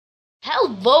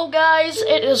Hello guys,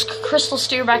 it is Crystal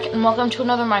Steer back and welcome to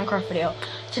another Minecraft video.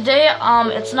 Today,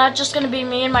 it's not just gonna be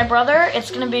me and my brother,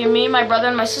 it's gonna be me, my brother,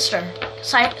 and my sister.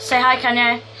 Say hi,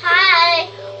 Kanye.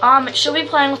 Hi. She'll be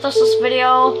playing with us this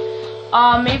video.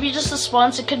 Maybe just this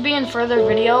once, it could be in further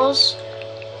videos.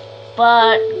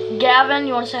 But Gavin,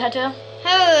 you wanna say hi too?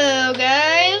 Hello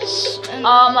guys.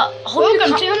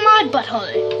 Welcome to my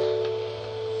butthole.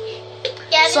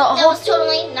 Yeah, So, that was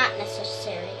totally not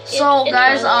necessary. So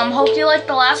guys, hope you liked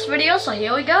the last video, so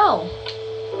here we go.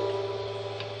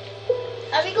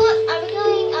 Are we going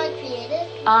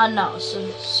creative? No,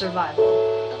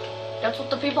 survival. That's what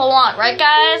the people want, right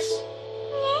guys?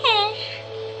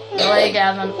 Yeah. Really,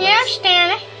 Gavin? Yeah,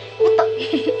 Stanley.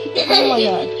 Oh my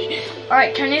god.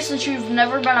 Alright, Kenny, since you've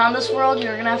never been on this world,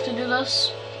 you're gonna have to do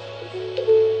this.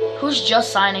 Who's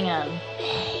just signing in?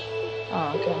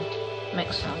 Oh, okay.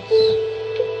 Makes sense.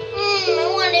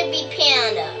 I want to be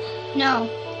Panda. No,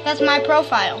 that's my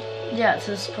profile. Yeah, it's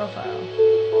his profile.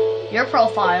 Your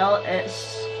profile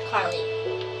is... Carly.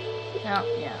 Yeah,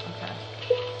 okay.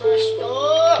 First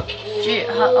up. Gee,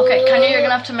 okay, Kenny, you're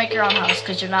gonna have to make your own house,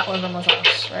 because you're not living with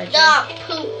us, right? Gee? Dog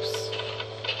poops.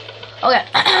 Okay,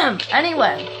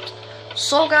 anyway.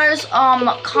 So guys,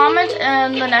 comment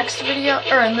in the next video,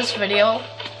 or in this video,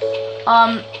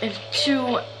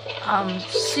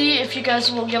 see if you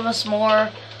guys will give us more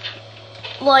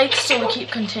likes so we keep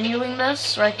continuing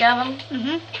this, right Gavin?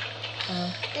 Mhm.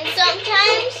 And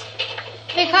sometimes,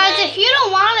 Because if you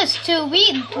don't want us to,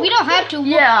 we don't have to.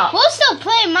 Yeah. We'll still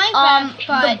play Minecraft, The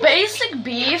but basic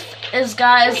beef is,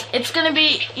 guys, it's gonna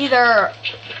be either,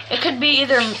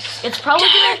 it's probably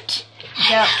gonna,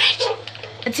 yeah,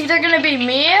 it's either gonna be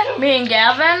me and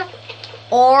Gavin,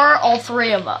 or all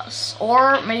three of us,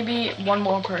 or maybe one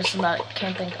more person that I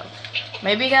can't think of.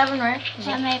 Maybe Gavin, right?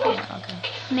 yeah, maybe Okay.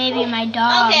 maybe my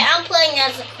dog. okay, I'm playing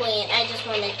as a queen. I just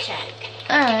want to check.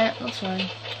 Alright, that's fine.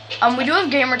 We do have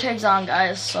gamer tags on,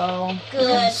 guys, so you can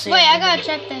Good. see Wait, I everything. gotta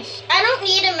check this. I don't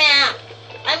need a map.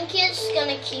 I'm just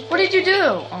gonna keep. What did you do?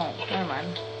 Oh, never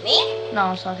mind. Me? No,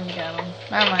 I was talking to Gavin.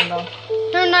 Never mind though.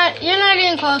 You're not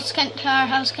even close to our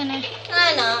house, can I?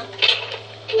 I know.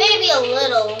 Maybe a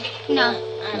little. No.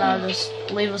 but I No, don't just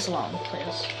leave us alone,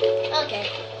 please. know. Okay.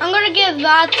 I'm gonna get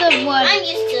lots of wood I'm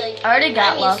used to. I already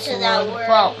got I'm lots used of to that wood. word.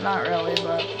 Well, not really,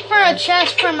 but for a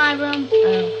chest for my room.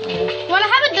 okay. Wanna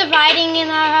have it dividing in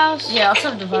our house Yeah, let's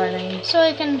have dividing. so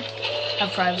we can.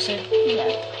 Have privacy.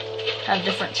 Yeah. Have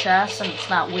different chests, and it's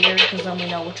not weird because then we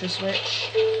know which is which.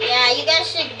 Yeah, you guys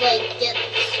should like get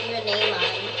your name on.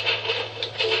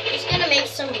 Just gonna make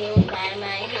some room by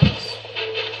my house.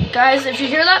 Guys, if you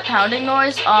hear that pounding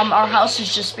noise, our house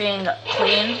is just being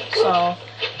cleaned, so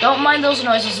don't mind those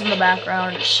noises in the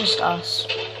background. It's just us.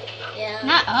 Yeah.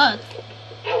 Not us.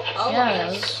 All Yeah,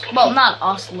 of it us. is. Well, not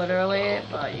us literally,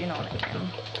 but you know what I mean.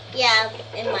 Yeah,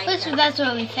 in At least Minecraft. that's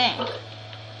what we think.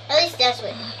 At least that's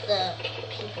what the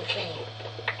people think.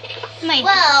 Like,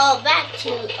 Well, back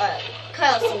to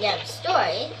Carlos and Gavin's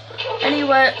story.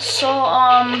 Anyway, so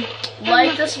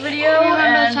like this video, remember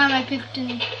the and time I pooped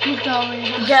over your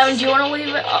house? Gavin, do you want to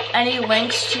leave any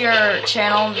links to your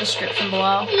channel in the description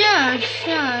below? Yeah,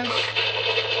 sure.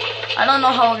 I don't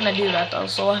know how we're gonna do that though,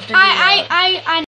 so we'll have to do that. I